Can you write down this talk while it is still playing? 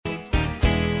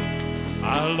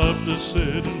I love to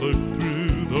sit and look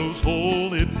through those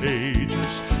holy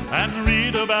pages and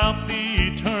read about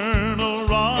the eternal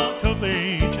Rock of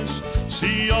Ages.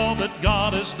 See all that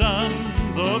God has done,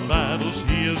 the battles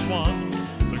He has won,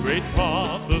 the great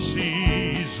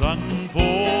prophecies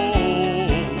unfold.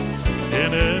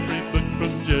 In every book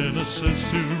from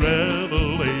Genesis to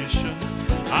Revelation,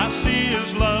 I see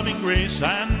His loving grace,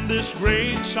 and this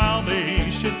great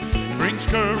salvation brings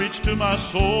courage to my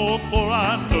soul, for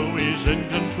I know He's in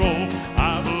control.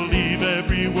 I believe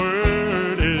every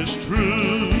word is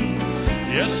true.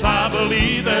 Yes, I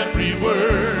believe every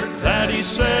word that He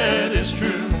said is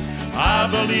true. I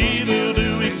believe He'll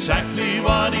do exactly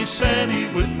what He said He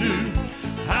would do.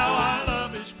 How I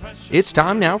love His precious... It's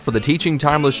time now for the Teaching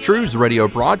Timeless Truths radio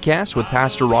broadcast with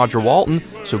Pastor Roger Walton.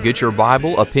 So get your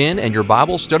Bible, a pen, and your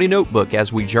Bible study notebook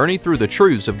as we journey through the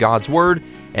truths of God's Word.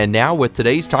 And now with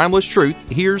today's Timeless Truth,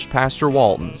 here's Pastor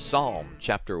Walton. Psalm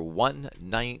chapter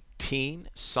 119,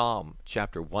 Psalm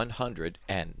chapter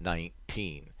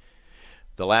 119.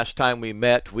 The last time we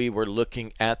met, we were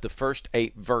looking at the first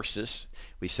 8 verses.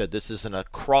 We said this is an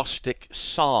acrostic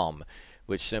psalm,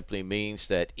 which simply means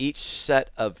that each set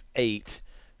of 8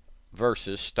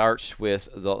 verses starts with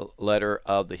the letter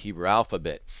of the Hebrew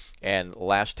alphabet. And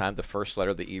last time, the first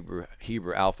letter of the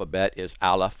Hebrew alphabet is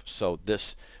Aleph, so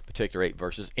this particular 8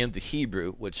 verses in the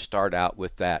Hebrew would start out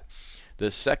with that. The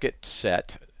second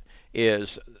set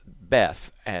is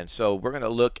Beth, and so we're going to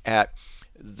look at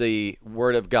the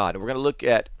Word of God. And we're going to look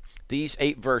at these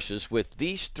 8 verses with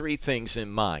these 3 things in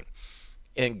mind.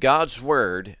 In God's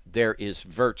Word, there is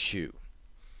virtue.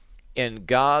 In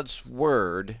God's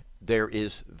Word, there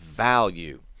is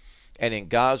value. And in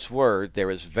God's Word, there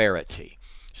is verity.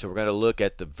 So we're going to look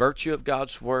at the virtue of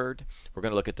God's Word. We're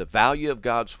going to look at the value of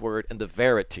God's Word and the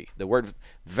verity. The word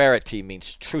verity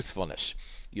means truthfulness.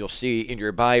 You'll see in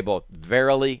your Bible,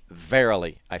 verily,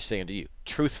 verily, I say unto you.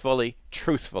 Truthfully,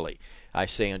 truthfully, I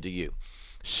say unto you.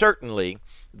 Certainly,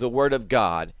 the Word of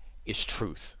God is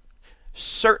truth.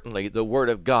 Certainly, the Word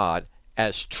of God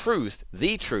as truth,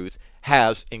 the truth,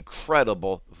 has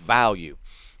incredible value.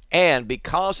 And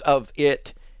because of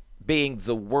it being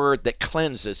the Word that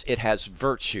cleanses, it has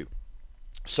virtue.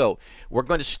 So, we're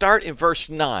going to start in verse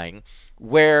 9,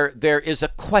 where there is a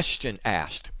question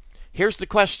asked. Here's the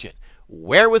question.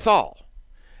 Wherewithal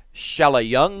shall a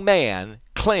young man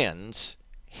cleanse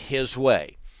his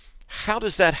way? How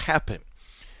does that happen?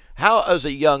 How is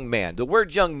a young man? The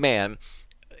word young man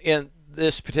in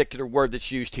this particular word that's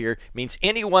used here means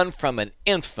anyone from an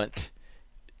infant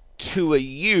to a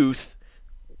youth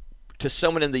to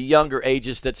someone in the younger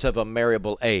ages that's of a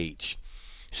marriable age.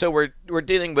 So we're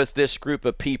dealing with this group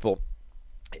of people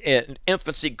in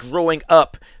infancy growing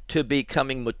up to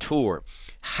becoming mature.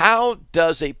 How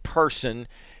does a person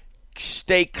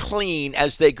stay clean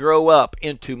as they grow up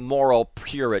into moral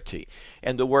purity?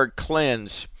 And the word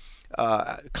cleanse,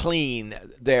 clean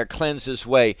there, cleanse his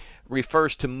way,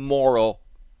 refers to moral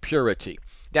purity.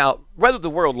 Now, whether the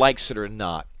world likes it or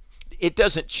not, it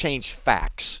doesn't change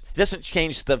facts. It doesn't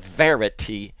change the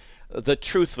verity, the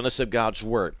truthfulness of God's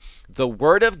Word. The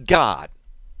Word of God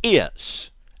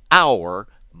is our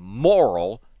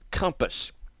moral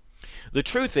compass. The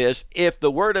truth is, if the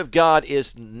Word of God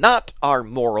is not our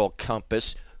moral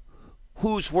compass,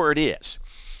 whose word is?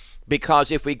 Because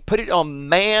if we put it on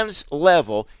man's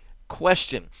level,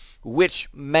 question, which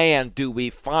man do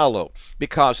we follow?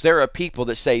 Because there are people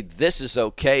that say this is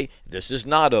okay, this is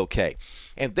not okay.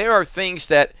 And there are things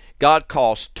that God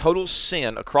calls total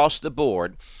sin across the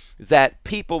board that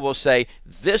people will say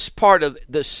this part of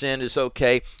the sin is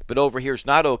okay, but over here is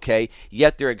not okay,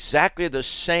 yet they're exactly the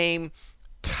same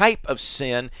type of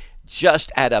sin,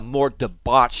 just at a more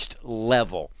debauched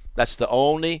level. That's the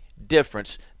only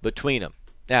difference between them.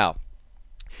 Now,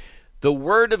 the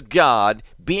Word of God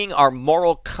being our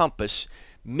moral compass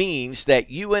means that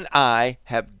you and I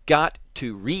have got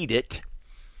to read it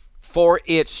for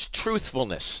its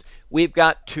truthfulness. We've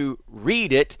got to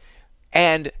read it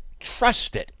and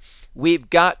trust it. We've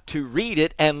got to read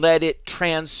it and let it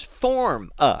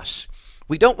transform us.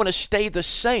 We don't want to stay the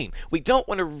same. We don't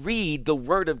want to read the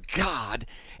Word of God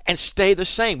and stay the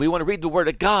same. We want to read the Word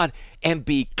of God and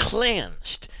be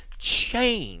cleansed,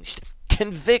 changed,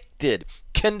 convicted,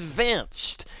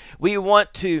 convinced. We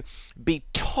want to be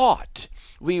taught.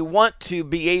 We want to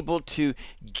be able to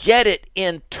get it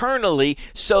internally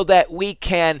so that we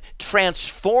can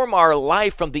transform our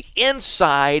life from the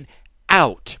inside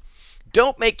out.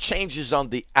 Don't make changes on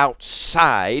the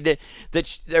outside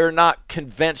that they're not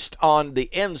convinced on the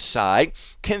inside.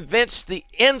 Convince the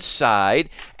inside,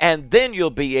 and then you'll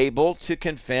be able to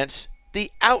convince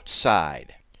the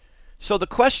outside. So the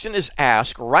question is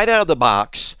asked right out of the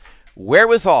box,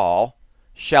 wherewithal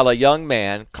shall a young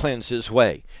man cleanse his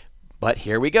way? But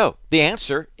here we go. The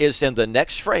answer is in the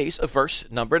next phrase of verse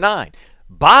number 9.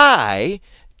 By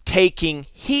taking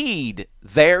heed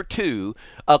thereto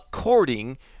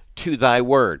according to thy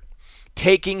word.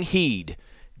 Taking heed,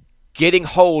 getting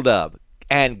hold of,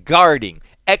 and guarding,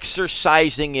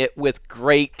 exercising it with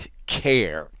great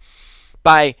care.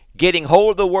 By getting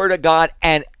hold of the word of God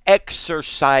and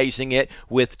exercising it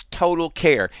with total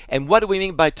care. And what do we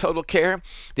mean by total care?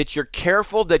 That you're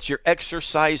careful that you're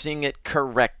exercising it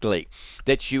correctly.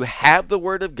 That you have the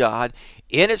word of God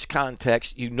in its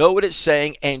context, you know what it's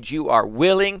saying, and you are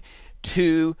willing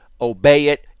to obey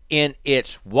it in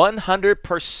its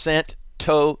 100%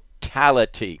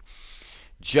 totality.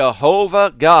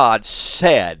 Jehovah God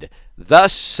said,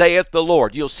 thus saith the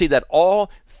Lord. You'll see that all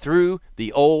through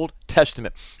the Old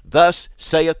Testament. Thus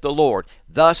saith the Lord.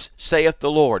 Thus saith the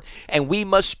Lord. And we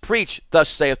must preach, thus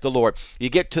saith the Lord. You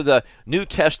get to the New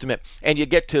Testament, and you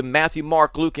get to Matthew,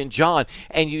 Mark, Luke, and John,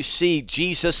 and you see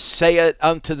Jesus say it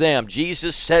unto them.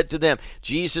 Jesus said to them.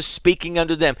 Jesus speaking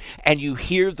unto them. And you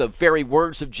hear the very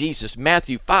words of Jesus.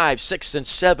 Matthew 5, 6, and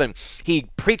 7. He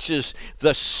preaches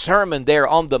the sermon there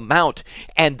on the Mount.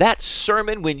 And that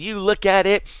sermon, when you look at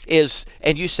it, is,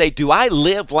 and you say, do I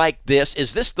live like this?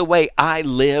 Is this the way I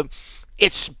live?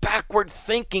 It's backward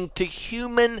thinking to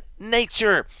human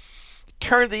nature.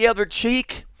 Turn the other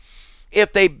cheek.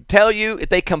 If they tell you, if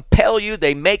they compel you,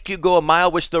 they make you go a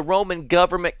mile, which the Roman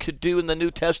government could do in the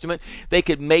New Testament. They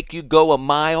could make you go a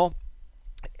mile.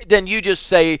 Then you just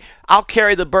say, I'll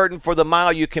carry the burden for the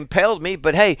mile you compelled me,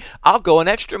 but hey, I'll go an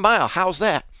extra mile. How's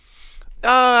that?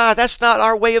 That's not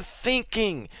our way of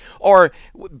thinking. Or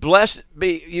blessed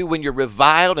be you when you're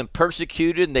reviled and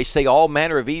persecuted, and they say all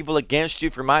manner of evil against you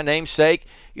for my name's sake.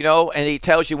 And he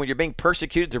tells you when you're being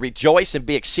persecuted to rejoice and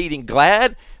be exceeding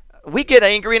glad. We get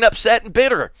angry and upset and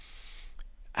bitter.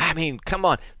 I mean, come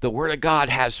on. The Word of God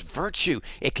has virtue.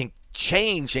 It can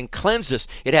change and cleanse us.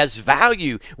 It has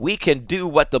value. We can do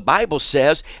what the Bible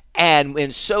says, and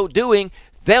in so doing,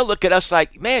 they'll look at us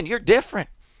like, man, you're different.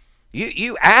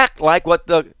 You act like what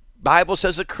the Bible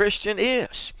says a Christian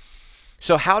is.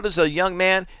 So how does a young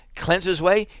man cleanse his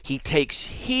way? He takes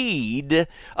heed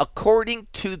according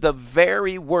to the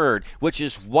very word, which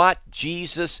is what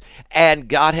Jesus and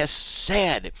God has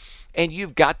said. And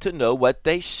you've got to know what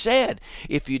they said.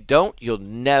 If you don't, you'll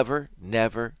never,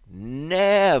 never,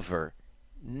 never,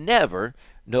 never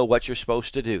know what you're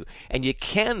supposed to do. And you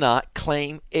cannot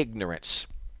claim ignorance.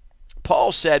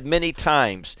 Paul said many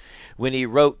times when he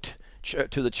wrote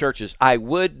to the churches, I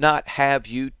would not have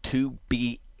you to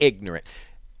be ignorant.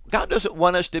 God doesn't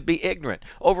want us to be ignorant.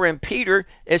 Over in Peter,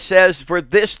 it says, for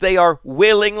this they are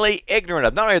willingly ignorant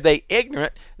of. Not only are they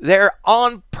ignorant, they're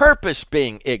on purpose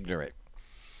being ignorant.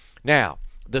 Now,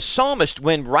 the psalmist,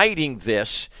 when writing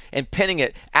this and penning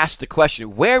it, asked the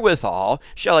question, wherewithal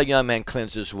shall a young man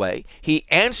cleanse his way? He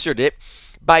answered it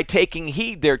by taking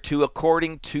heed thereto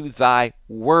according to thy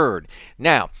word.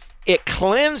 Now, it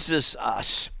cleanses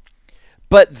us,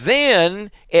 but then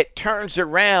it turns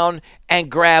around and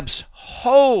grabs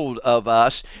hold of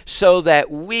us so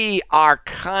that we are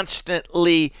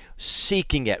constantly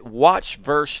seeking it. Watch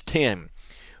verse 10.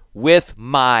 With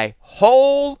my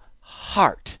whole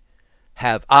heart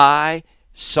have I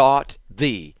sought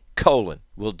thee.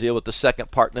 We'll deal with the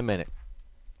second part in a minute.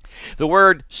 The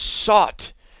word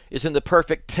sought is in the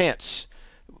perfect tense.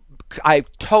 I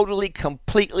totally,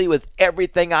 completely, with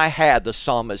everything I had, the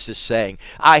psalmist is saying,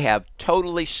 I have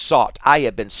totally sought. I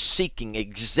have been seeking,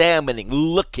 examining,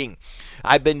 looking.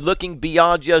 I've been looking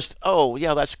beyond just, oh,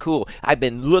 yeah, that's cool. I've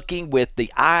been looking with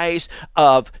the eyes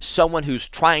of someone who's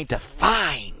trying to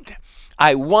find.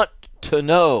 I want to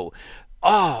know.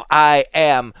 Oh, I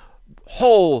am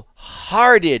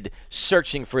wholehearted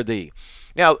searching for thee.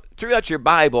 Now, throughout your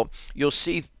Bible, you'll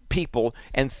see people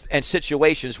and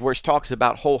situations where it talks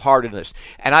about wholeheartedness.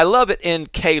 And I love it in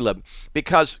Caleb,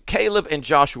 because Caleb and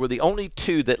Joshua were the only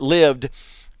two that lived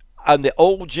on the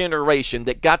old generation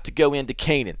that got to go into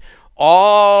Canaan.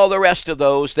 All the rest of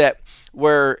those that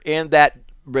were in that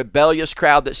rebellious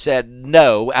crowd that said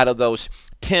no, out of those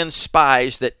 10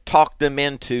 spies that talked them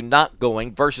into not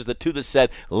going, versus the 2 that said,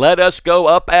 let us go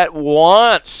up at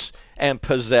once and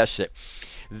possess it.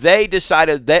 They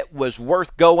decided that was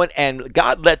worth going, and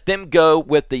God let them go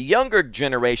with the younger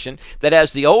generation, that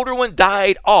as the older one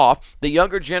died off, the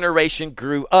younger generation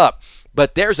grew up.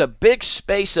 But there's a big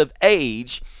space of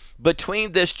age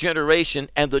between this generation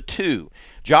and the 2.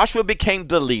 Joshua became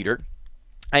the leader,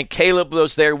 and Caleb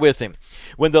was there with him.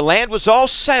 When the land was all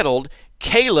settled,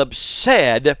 Caleb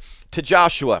said to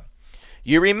Joshua,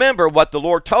 You remember what the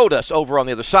Lord told us over on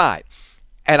the other side.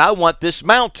 And I want this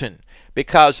mountain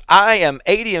because I am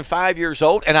 85 years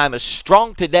old and I'm as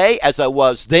strong today as I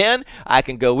was then. I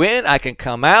can go in, I can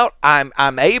come out,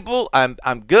 I'm able,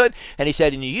 I'm good. And he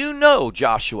said, and you know,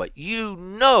 Joshua, you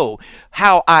know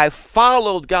how I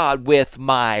followed God with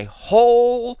my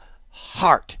whole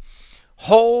heart.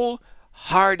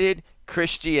 Wholehearted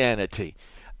Christianity.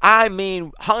 I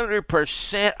mean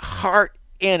 100% heart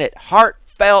in it.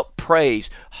 Heartfelt praise,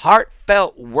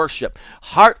 heartfelt worship,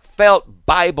 heartfelt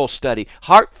Bible study,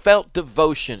 heartfelt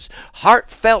devotions,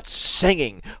 heartfelt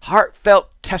singing, heartfelt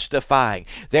testifying.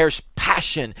 There's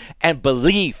passion and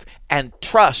belief and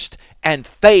trust and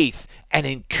faith and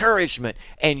encouragement,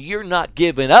 and you're not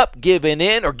giving up, giving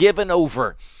in, or giving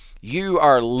over. You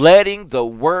are letting the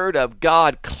Word of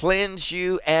God cleanse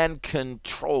you and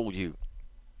control you.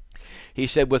 He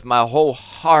said, with my whole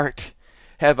heart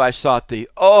have I sought thee.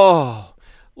 Oh,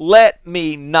 let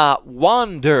me not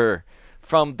wander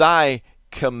from thy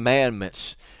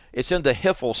commandments. It's in the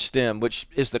hiphil stem, which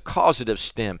is the causative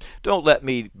stem. Don't let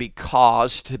me be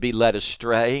caused to be led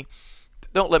astray.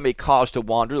 Don't let me cause to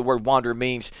wander. The word wander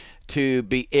means to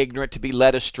be ignorant, to be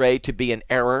led astray, to be in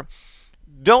error.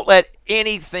 Don't let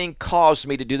anything cause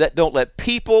me to do that. Don't let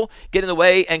people get in the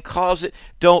way and cause it.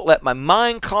 Don't let my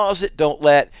mind cause it. Don't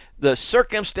let the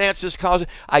circumstances cause it.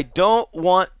 I don't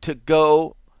want to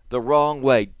go the wrong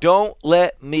way. Don't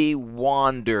let me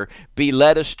wander, be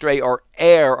led astray, or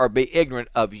err, or be ignorant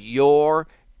of your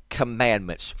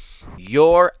commandments.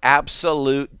 Your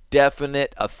absolute,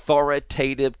 definite,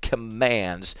 authoritative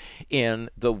commands in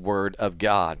the Word of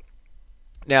God.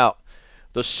 Now,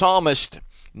 the psalmist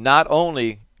not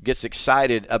only gets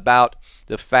excited about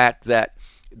the fact that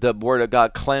the Word of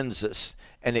God cleanses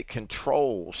and it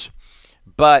controls,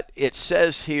 but it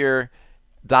says here,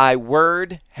 thy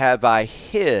word have I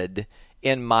hid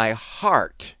in my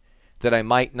heart that I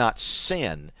might not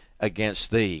sin against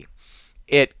thee.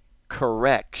 It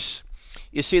corrects.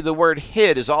 You see, the word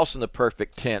hid is also in the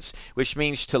perfect tense, which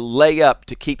means to lay up,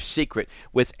 to keep secret.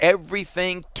 With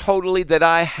everything totally that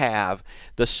I have,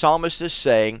 the psalmist is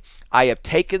saying, I have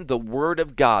taken the word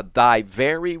of God, thy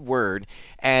very word,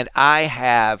 and I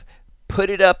have put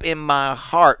it up in my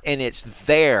heart, and it's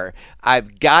there.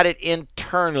 I've got it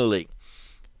internally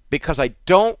because I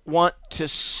don't want to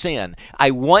sin.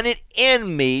 I want it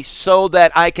in me so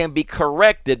that I can be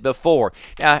corrected before.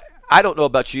 Now, I don't know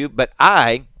about you, but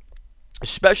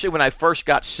especially when I first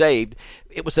got saved,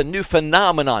 it was a new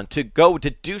phenomenon to go to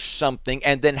do something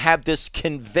and then have this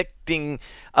convicting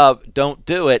of, don't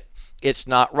do it. It's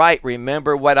not right.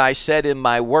 Remember what I said in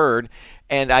my word.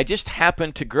 And I just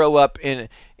happened to grow up in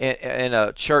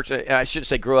a church. I shouldn't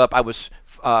say grow up. I was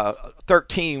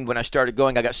 13 when I started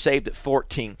going. I got saved at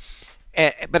 14.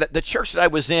 But at the church that I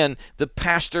was in, the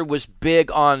pastor was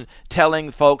big on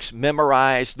telling folks,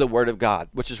 memorize the Word of God,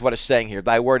 which is what it's saying here.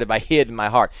 Thy word have I hid in my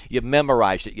heart. You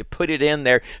memorized it. You put it in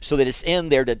there so that it's in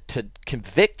there to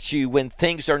convict you when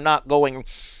things are not going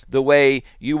the way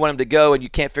you want them to go and you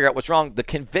can't figure out what's wrong. The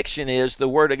conviction is the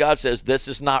Word of God says, this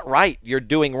is not right. You're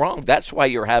doing wrong. That's why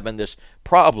you're having this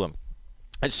problem.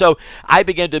 And so I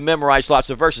began to memorize lots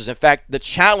of verses. In fact, the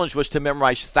challenge was to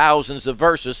memorize thousands of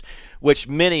verses, which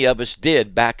many of us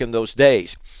did back in those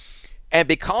days. And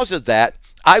because of that,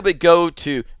 I would go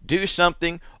to do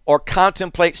something or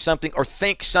contemplate something or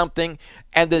think something,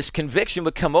 and this conviction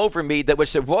would come over me that would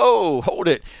say, whoa, hold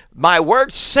it. My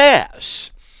word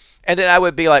says. And then I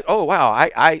would be like, oh, wow,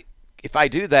 if I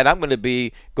do that, I'm going to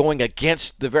be going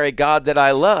against the very God that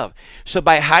I love. So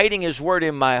by hiding His word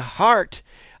in my heart,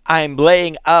 I'm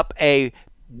laying up a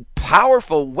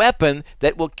powerful weapon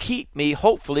that will keep me,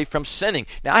 hopefully, from sinning.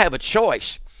 Now, I have a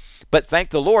choice, but thank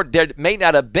the Lord, there may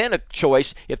not have been a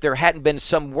choice if there hadn't been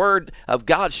some word of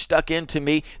God stuck into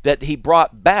me that He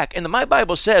brought back. And my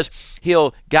Bible says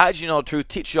He'll guide you in all truth,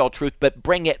 teach you all truth, but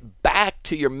bring it back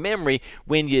to your memory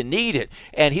when you need it.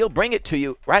 And He'll bring it to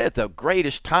you right at the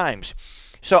greatest times.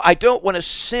 So I don't want to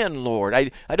sin, Lord.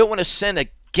 I don't want to sin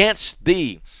against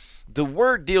Thee. The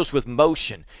word deals with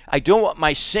motion. I don't want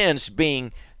my sins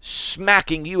being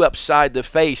smacking you upside the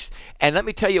face. And let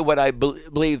me tell you what I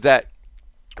believe that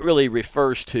really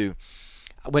refers to.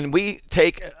 When we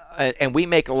take and we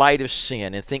make light of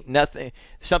sin and think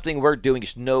something we're doing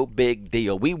is no big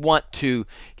deal. We want to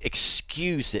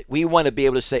excuse it. We want to be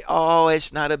able to say, oh,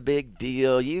 it's not a big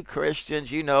deal. You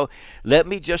Christians, let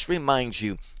me just remind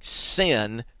you,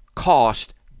 sin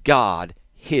cost God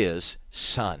His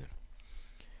Son.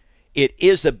 It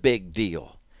is a big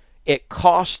deal. It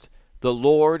cost the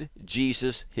Lord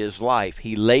Jesus His life.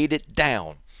 He laid it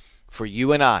down for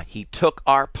you and I. He took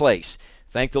our place.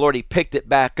 Thank the Lord He picked it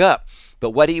back up. But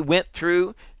what he went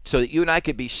through so that you and I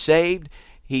could be saved,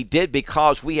 he did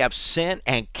because we have sinned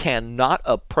and cannot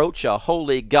approach a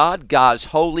holy God. God's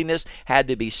holiness had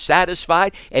to be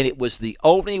satisfied, and it was the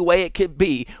only way it could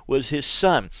be was his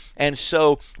Son. And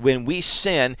so when we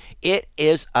sin, it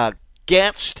is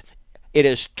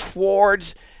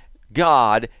towards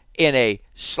God in a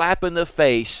slap in the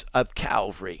face of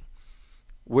Calvary.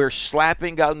 We're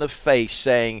slapping God in the face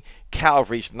saying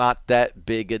Calvary's not that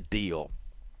big a deal.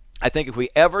 I think if we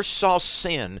ever saw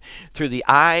sin through the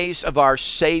eyes of our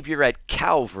Savior at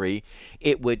Calvary,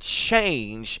 it would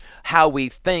change how we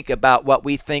think about what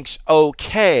we think's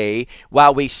okay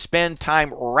while we spend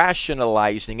time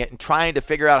rationalizing it and trying to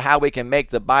figure out how we can make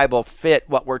the Bible fit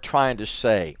what we're trying to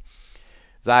say.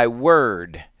 Thy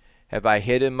word have I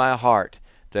hid in my heart,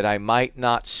 that I might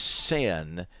not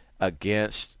sin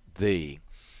against thee.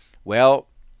 Well,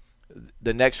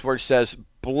 the next word says,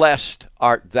 blessed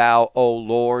art thou, O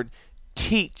Lord,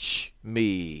 teach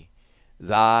me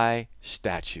thy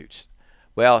statutes.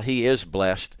 Well, he is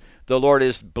blessed. The Lord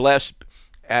is blessed.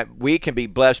 We can be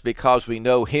blessed because we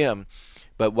know him,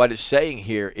 but what it's saying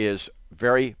here is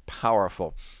very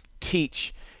powerful.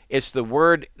 Teach. It's the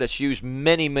word that's used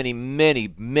many, many,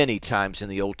 many, many times in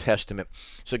the Old Testament.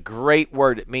 It's a great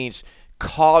word. It means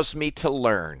cause me to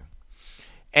learn.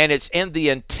 And it's in the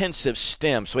intensive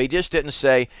stem. So he just didn't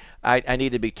say, I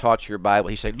need to be taught your Bible.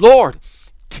 He said, Lord,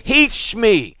 teach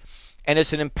me. And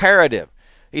it's an imperative.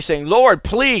 He's saying, Lord,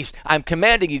 please, I'm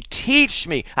commanding you, teach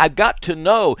me. I've got to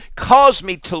know. Cause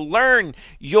me to learn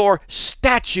your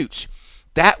statutes,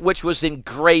 that which was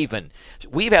engraven.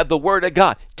 We have the Word of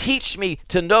God. Teach me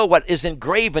to know what is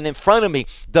engraven in front of me,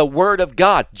 the Word of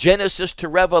God, Genesis to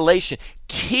Revelation.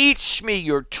 Teach me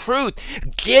your truth.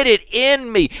 Get it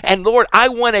in me. And Lord, I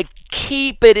want to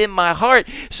keep it in my heart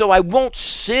so I won't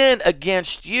sin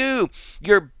against you.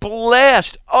 You're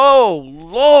blessed. Oh,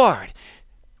 Lord,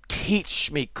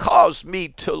 teach me. Cause me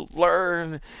to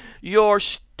learn your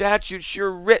statutes,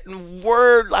 your written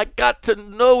word. I got to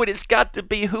know it. It's got to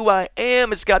be who I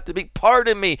am. It's got to be part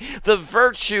of me. The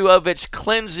virtue of its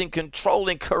cleansing,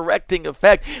 controlling, correcting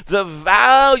effect. The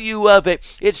value of it.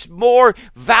 It's more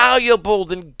valuable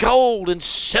than gold and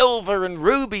silver and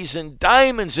rubies and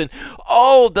diamonds and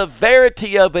all the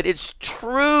verity of it. It's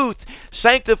truth.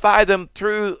 Sanctify them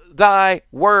through thy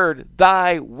word.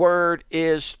 Thy word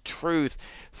is truth.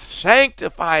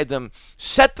 Sanctify them,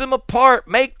 set them apart,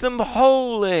 make them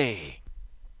holy.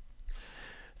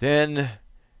 Then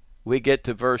we get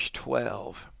to verse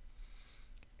 12,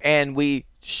 and we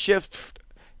shift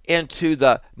into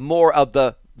the more of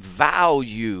the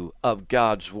value of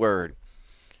God's word.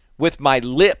 With my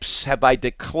lips have I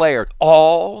declared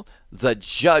all the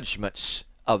judgments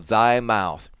of thy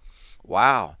mouth.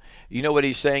 Wow. You know what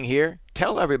he's saying here?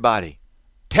 Tell everybody.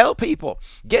 Tell people.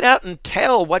 Get out and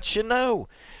tell what you know.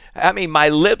 I mean, my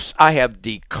lips, I have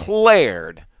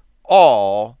declared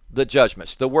all the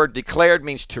judgments. The word declared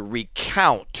means to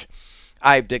recount.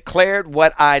 I've declared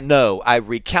what I know. I've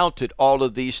recounted all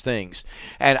of these things.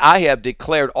 And I have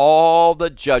declared all the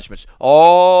judgments,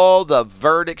 all the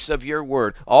verdicts of your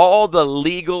word, all the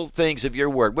legal things of your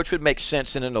word, which would make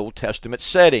sense in an Old Testament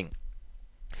setting.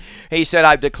 He said,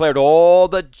 I've declared all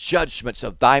the judgments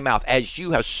of thy mouth. As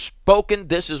you have spoken,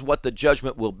 this is what the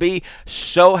judgment will be.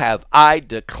 So have I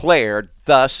declared,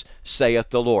 thus saith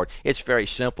the Lord. It's very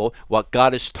simple. What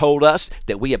God has told us,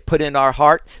 that we have put in our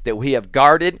heart, that we have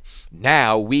guarded,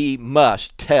 now we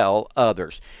must tell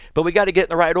others. But we got to get in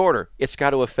the right order. It's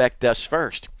got to affect us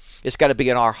first. It's got to be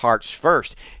in our hearts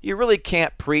first. You really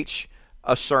can't preach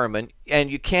a sermon,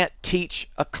 and you can't teach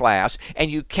a class,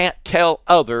 and you can't tell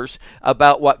others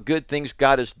about what good things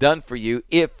God has done for you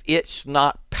if it's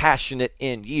not passionate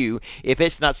in you, if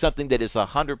it's not something that is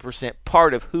 100%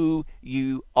 part of who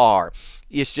you are.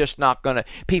 It's just not going to,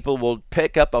 people will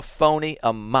pick up a phony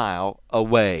a mile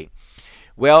away.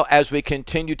 Well, as we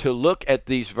continue to look at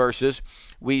these verses,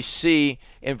 we see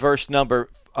in verse number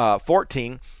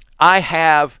 14, I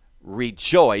have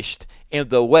rejoiced in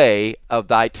the way of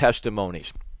thy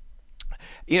testimonies.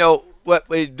 You know, what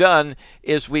we've done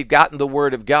is we've gotten the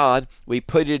Word of God, we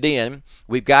put it in,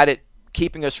 we've got it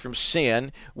keeping us from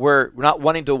sin, we're not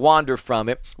wanting to wander from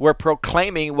it, we're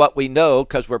proclaiming what we know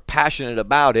because we're passionate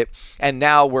about it, and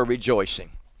now we're rejoicing.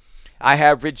 I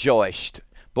have rejoiced.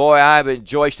 Boy, I have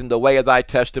rejoiced in the way of thy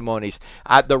testimonies.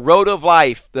 The road of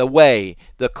life, the way,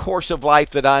 the course of life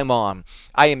that I'm on,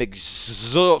 I am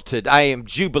exulted, I am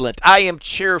jubilant, I am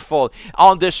cheerful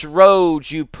on this road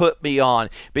you put me on,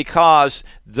 because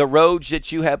the road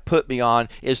that you have put me on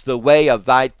is the way of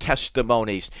thy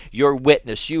testimonies, your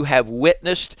witness. You have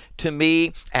witnessed to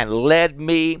me and led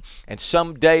me, and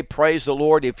someday, praise the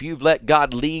Lord, if you've let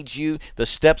God lead you, the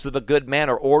steps of a good man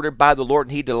are ordered by the Lord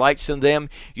and he delights in them,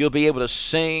 you'll be able to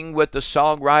sing with the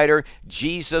songwriter,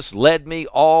 Jesus led me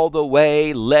all the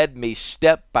way, led me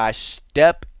step by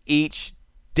step each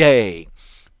day.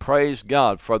 Praise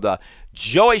God for the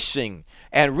rejoicing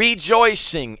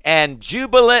and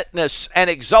jubilantness and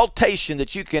exultation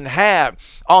that you can have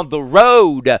on the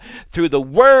road through the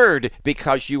Word,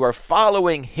 because you are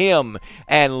following Him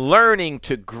and learning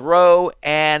to grow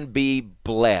and be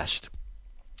blessed.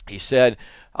 He said,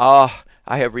 I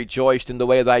have rejoiced in the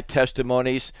way of thy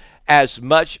testimonies as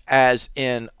much as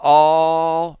in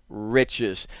all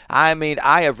riches. I mean,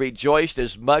 I have rejoiced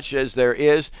as much as there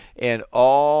is in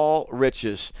all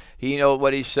riches. You know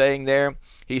what he's saying there?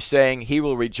 He's saying he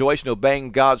will rejoice in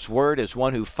obeying God's word as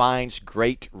one who finds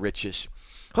great riches.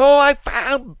 Oh, I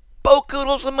found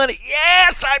boatloads of money.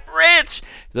 Yes, I'm rich.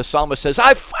 The psalmist says,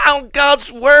 I found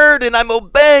God's word and I'm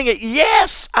obeying it.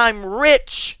 Yes, I'm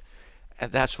rich.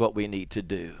 And that's what we need to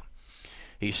do.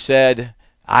 He said,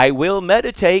 I will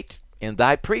meditate in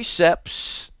thy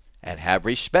precepts and have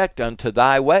respect unto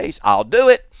thy ways. I'll do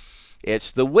it.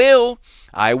 It's the will.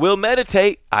 I will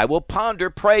meditate. I will ponder,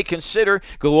 pray, consider,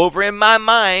 go over in my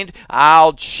mind.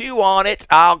 I'll chew on it.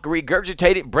 I'll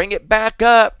regurgitate it, bring it back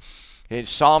up. In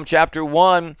Psalm chapter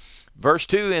 1, verse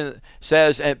 2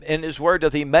 says, in his word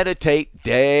doth he meditate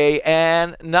day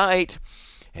and night.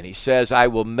 And he says, I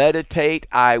will meditate,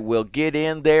 I will get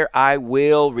in there, I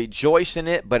will rejoice in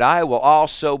it, but I will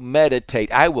also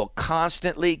meditate. I will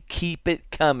constantly keep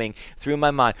it coming through my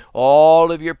mind.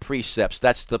 All of your precepts,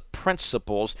 that's the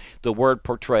principles the Word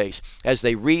portrays. As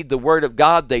they read the Word of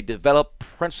God, they develop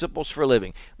principles for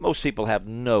living. Most people have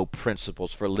no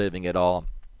principles for living at all.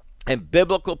 And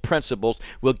biblical principles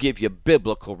will give you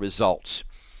biblical results.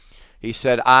 He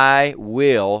said, I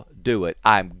will do it.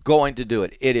 I'm going to do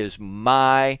it. It is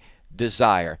my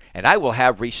desire. And I will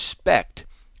have respect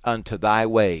unto thy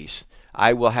ways.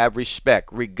 I will have respect,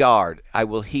 regard. I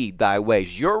will heed thy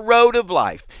ways. Your road of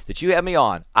life that you have me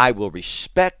on, I will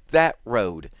respect that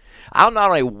road. I'll not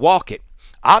only walk it,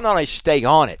 I'll not only stay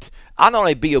on it, I'll not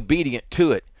only be obedient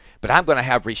to it, but I'm going to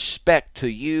have respect to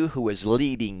you who is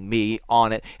leading me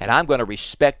on it, and I'm going to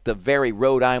respect the very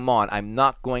road I'm on. I'm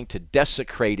not going to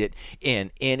desecrate it in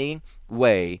any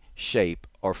way, shape,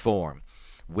 or form.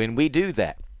 When we do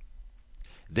that,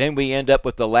 then we end up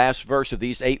with the last verse of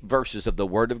these 8 verses of the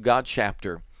Word of God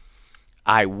chapter.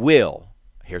 I will,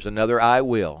 here's another I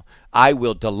will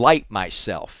delight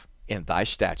myself in thy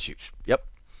statutes. Yep,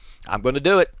 I'm going to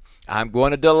do it. I'm going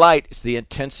to delight. It's the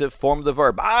intensive form of the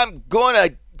verb. I'm going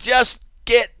to just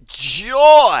get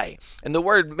joy. And the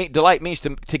word delight means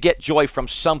to get joy from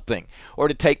something or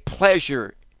to take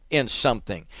pleasure in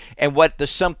something. And what the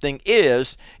something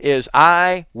is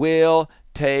I will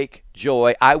take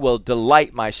joy. I will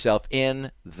delight myself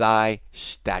in thy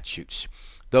statutes.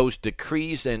 Those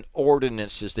decrees and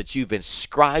ordinances that you've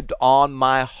inscribed on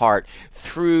my heart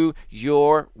through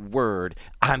your word.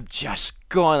 I'm just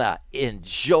going to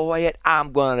enjoy it.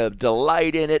 I'm going to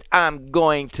delight in it. I'm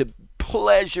going to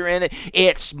pleasure in it.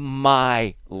 It's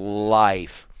my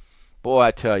life. Boy,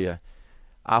 I tell you,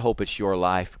 I hope it's your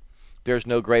life. There's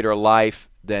no greater life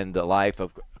than the life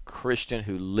of a Christian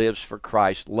who lives for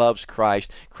Christ, loves Christ.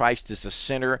 Christ is the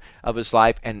center of his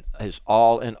life and his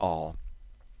all in all.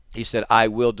 He said, I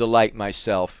will delight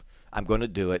myself. I'm going to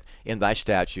do it in thy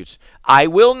statutes. I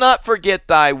will not forget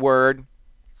thy word.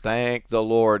 Thank the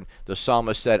Lord. The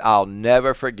psalmist said, I'll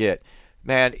never forget.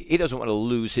 Man, he doesn't want to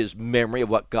lose his memory of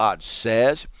what God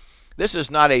says. This is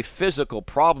not a physical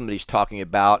problem that he's talking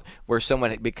about where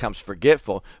someone becomes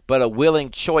forgetful, but a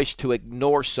willing choice to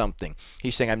ignore something.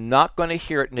 He's saying, I'm not going to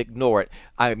hear it and ignore it.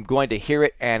 I'm going to hear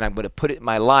it and I'm going to put it in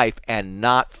my life and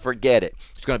not forget it.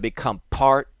 It's going to become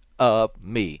part of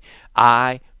me.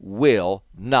 I will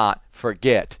not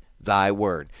forget thy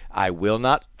word. I will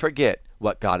not forget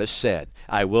what God has said.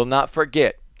 I will not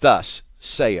forget, thus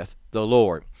saith the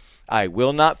Lord. I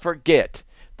will not forget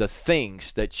the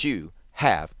things that you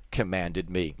have commanded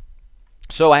me.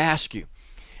 So I ask you,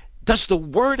 does the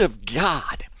Word of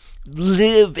God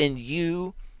live in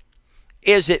you?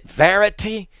 Is it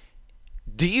verity?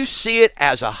 Do you see it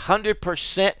as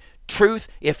 100% truth?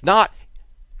 If not,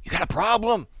 you got a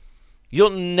problem. You'll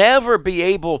never be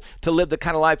able to live the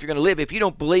kind of life you're going to live if you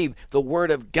don't believe the Word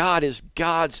of God is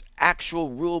God's actual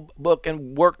rule book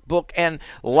and workbook and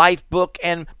life book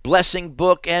and blessing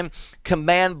book and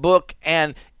command book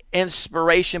and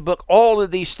inspiration book, all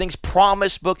of these things,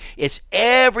 promise book. It's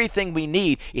everything we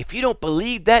need. If you don't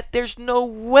believe that, there's no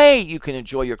way you can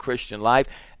enjoy your Christian life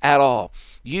at all.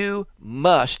 You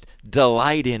must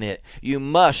delight in it. You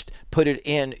must put it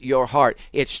in your heart.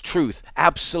 It's truth,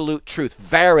 absolute truth,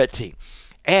 verity.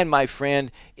 And my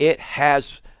friend, it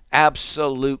has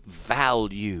absolute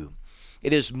value.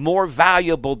 It is more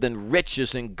valuable than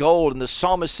riches and gold. And the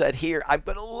psalmist said here, I'm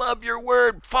going to love your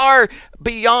word far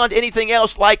beyond anything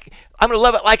else. Like I'm going to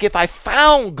love it like if I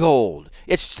found gold.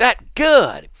 It's that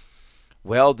good.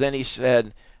 Well, then he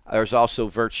said, there's also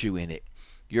virtue in it.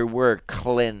 Your word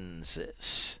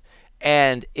cleanses,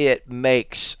 and it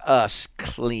makes us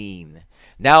clean.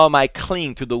 Now am I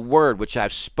clean through the word which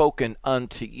I've spoken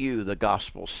unto you, the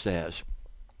gospel says.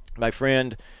 My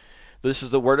friend, this is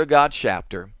the Word of God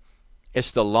chapter.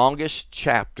 It's the longest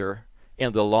chapter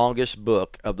in the longest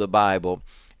book of the Bible.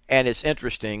 And it's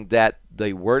interesting that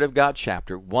the Word of God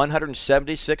chapter,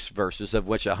 176 verses, of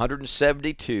which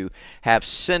 172 have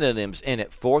synonyms in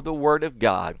it for the Word of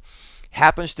God,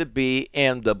 happens to be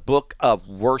in the book of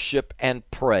worship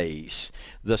and praise,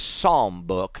 the psalm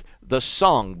book, the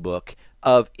song book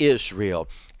of Israel,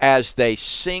 as they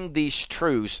sing these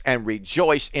truths and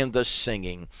rejoice in the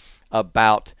singing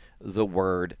about the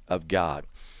Word of God.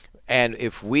 And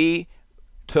if we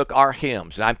took our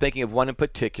hymns, and I'm thinking of one in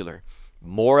particular,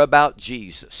 more about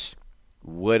Jesus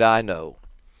would I know,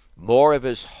 more of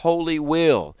His holy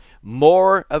will,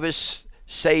 more of His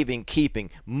saving, keeping,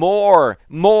 more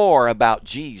about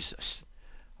Jesus.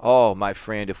 Oh, my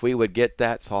friend, if we would get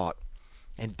that thought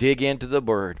and dig into the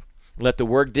Word, let the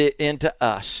Word dig into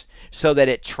us so that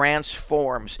it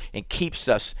transforms and keeps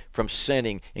us from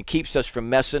sinning and keeps us from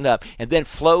messing up, and then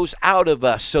flows out of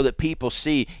us so that people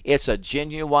see it's a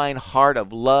genuine heart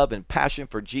of love and passion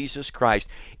for Jesus Christ,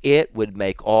 it would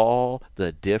make all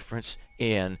the difference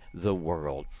in the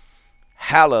world.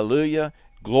 Hallelujah.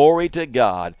 Glory to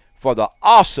God for the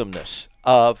awesomeness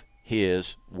of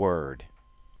His Word.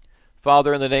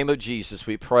 Father, in the name of Jesus,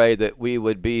 we pray that we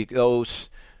would be those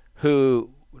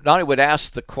who not only would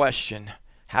ask the question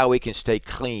how we can stay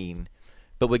clean,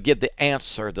 but would give the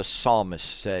answer the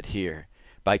psalmist said here,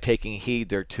 by taking heed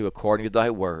thereto according to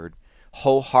thy word,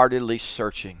 wholeheartedly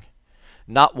searching,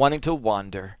 not wanting to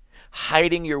wander,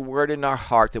 hiding your word in our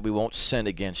heart that we won't sin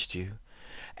against you,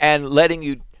 and letting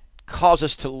you cause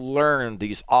us to learn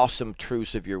these awesome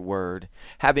truths of your word,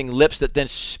 having lips that then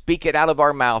speak it out of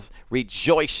our mouth,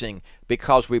 rejoicing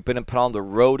because we've been put on the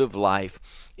road of life,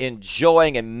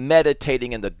 enjoying and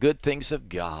meditating in the good things of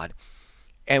God.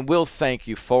 And we'll thank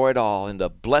you for it all in the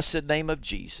blessed name of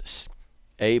Jesus.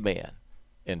 Amen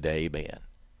and amen.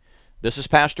 This is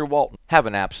Pastor Walton. Have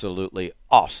an absolutely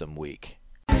awesome week.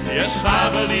 Yes,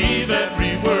 I believe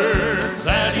every word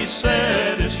that He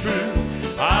said is true.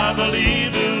 I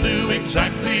believe He'll do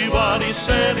exactly what He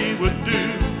said He would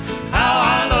do. How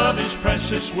I love His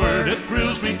precious word, it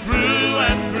thrills me through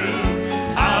and through.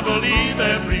 I believe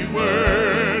every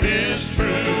word is true.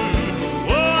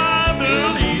 Oh, I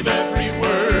believe every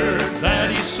word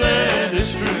that He said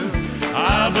is true.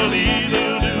 I believe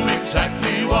He'll do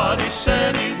exactly what He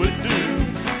said He would do.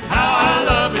 How I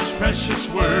love His precious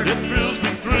word, it thrills me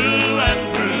through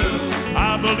and through.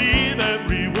 I believe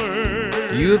every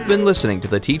word. You have been listening to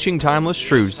the Teaching Timeless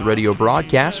Truths radio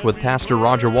broadcast with Pastor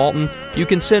Roger Walton. You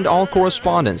can send all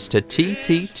correspondence to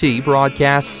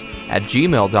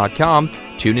tttbroadcasts@gmail.com.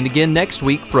 Tune in again next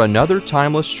week for another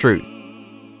Timeless Truth.